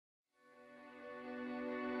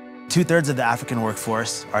2/3 of the African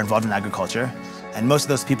workforce are involved in agriculture, and most of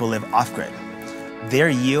those people live off-grid. Their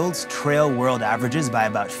yields trail world averages by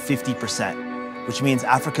about 50%, which means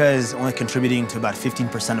Africa is only contributing to about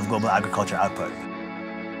 15% of global agriculture output.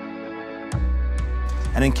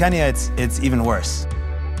 And in Kenya, it's even worse.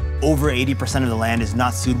 Over 80% of the land is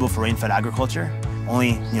not suitable for rain-fed agriculture.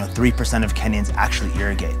 Only 3% of Kenyans actually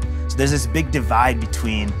irrigate. So there's this big divide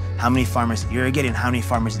between how many farmers irrigate and how many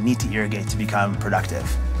farmers need to irrigate to become productive.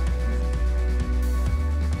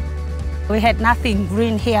 We had nothing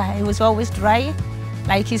green here. It was always dry.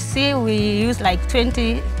 Like you see, we use like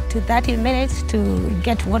 20 to 30 minutes to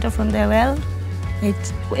get water from the well.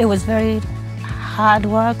 It was very hard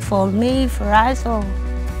work for me, for us all.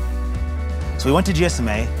 So we went to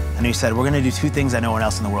GSMA and we said, we're going to do two things that no one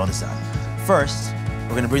else in the world has done. First,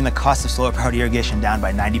 we're going to bring the cost of solar-powered irrigation down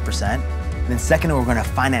by 90%. And then second, we're going to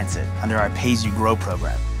finance it under our Pay-As-You-Grow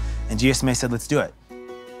program. And GSMA said, let's do it.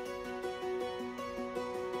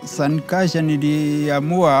 SunCulture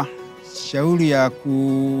niliamua shauri ya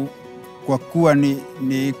kwa kuwa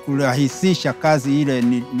ni kurahisisha kazi ile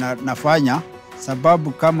nafanya,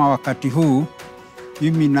 sababu kama wakati huu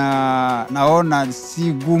mimi naona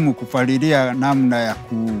si gumu kupalilia namna ya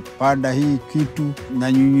kupanda hii kitu,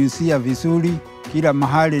 na nyunyuzia vizuri kila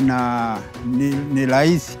mahali na ni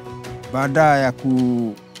rahisi baada ya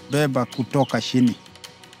kubeba kutoka chini.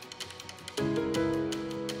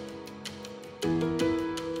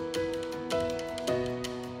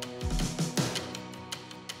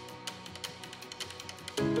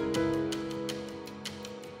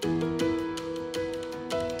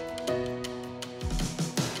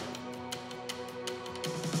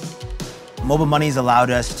 Mobile money has allowed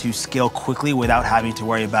us to scale quickly without having to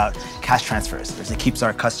worry about cash transfers. It keeps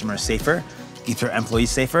our customers safer, keeps our employees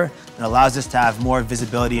safer, and allows us to have more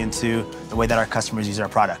visibility into the way that our customers use our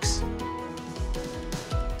products.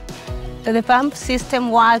 The pump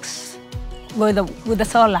system works with the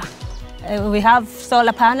solar. We have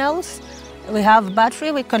solar panels, we have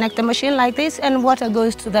battery, we connect the machine like this, and water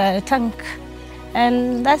goes to the tank.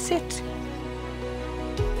 And that's it.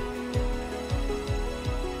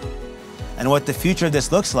 And what the future of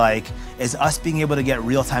this looks like is us being able to get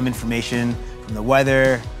real-time information from the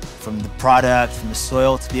weather, from the product, from the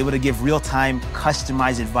soil, to be able to give real-time,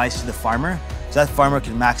 customized advice to the farmer so that farmer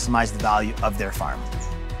can maximize the value of their farm.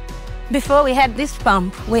 Before we had this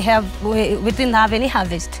pump, we didn't have any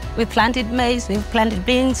harvest. We planted maize, we planted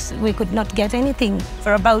beans, we could not get anything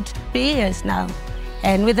for about 3 years now.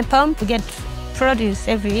 And with the pump, we get produce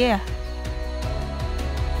every year.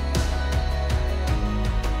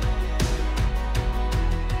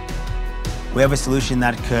 We have a solution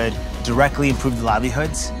that could directly improve the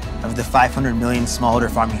livelihoods of the 500 million smallholder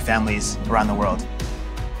farming families around the world.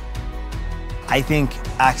 I think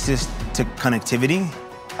access to connectivity,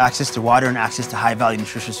 access to water, and access to high-value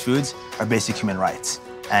nutritious foods are basic human rights.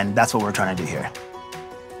 And that's what we're trying to do here.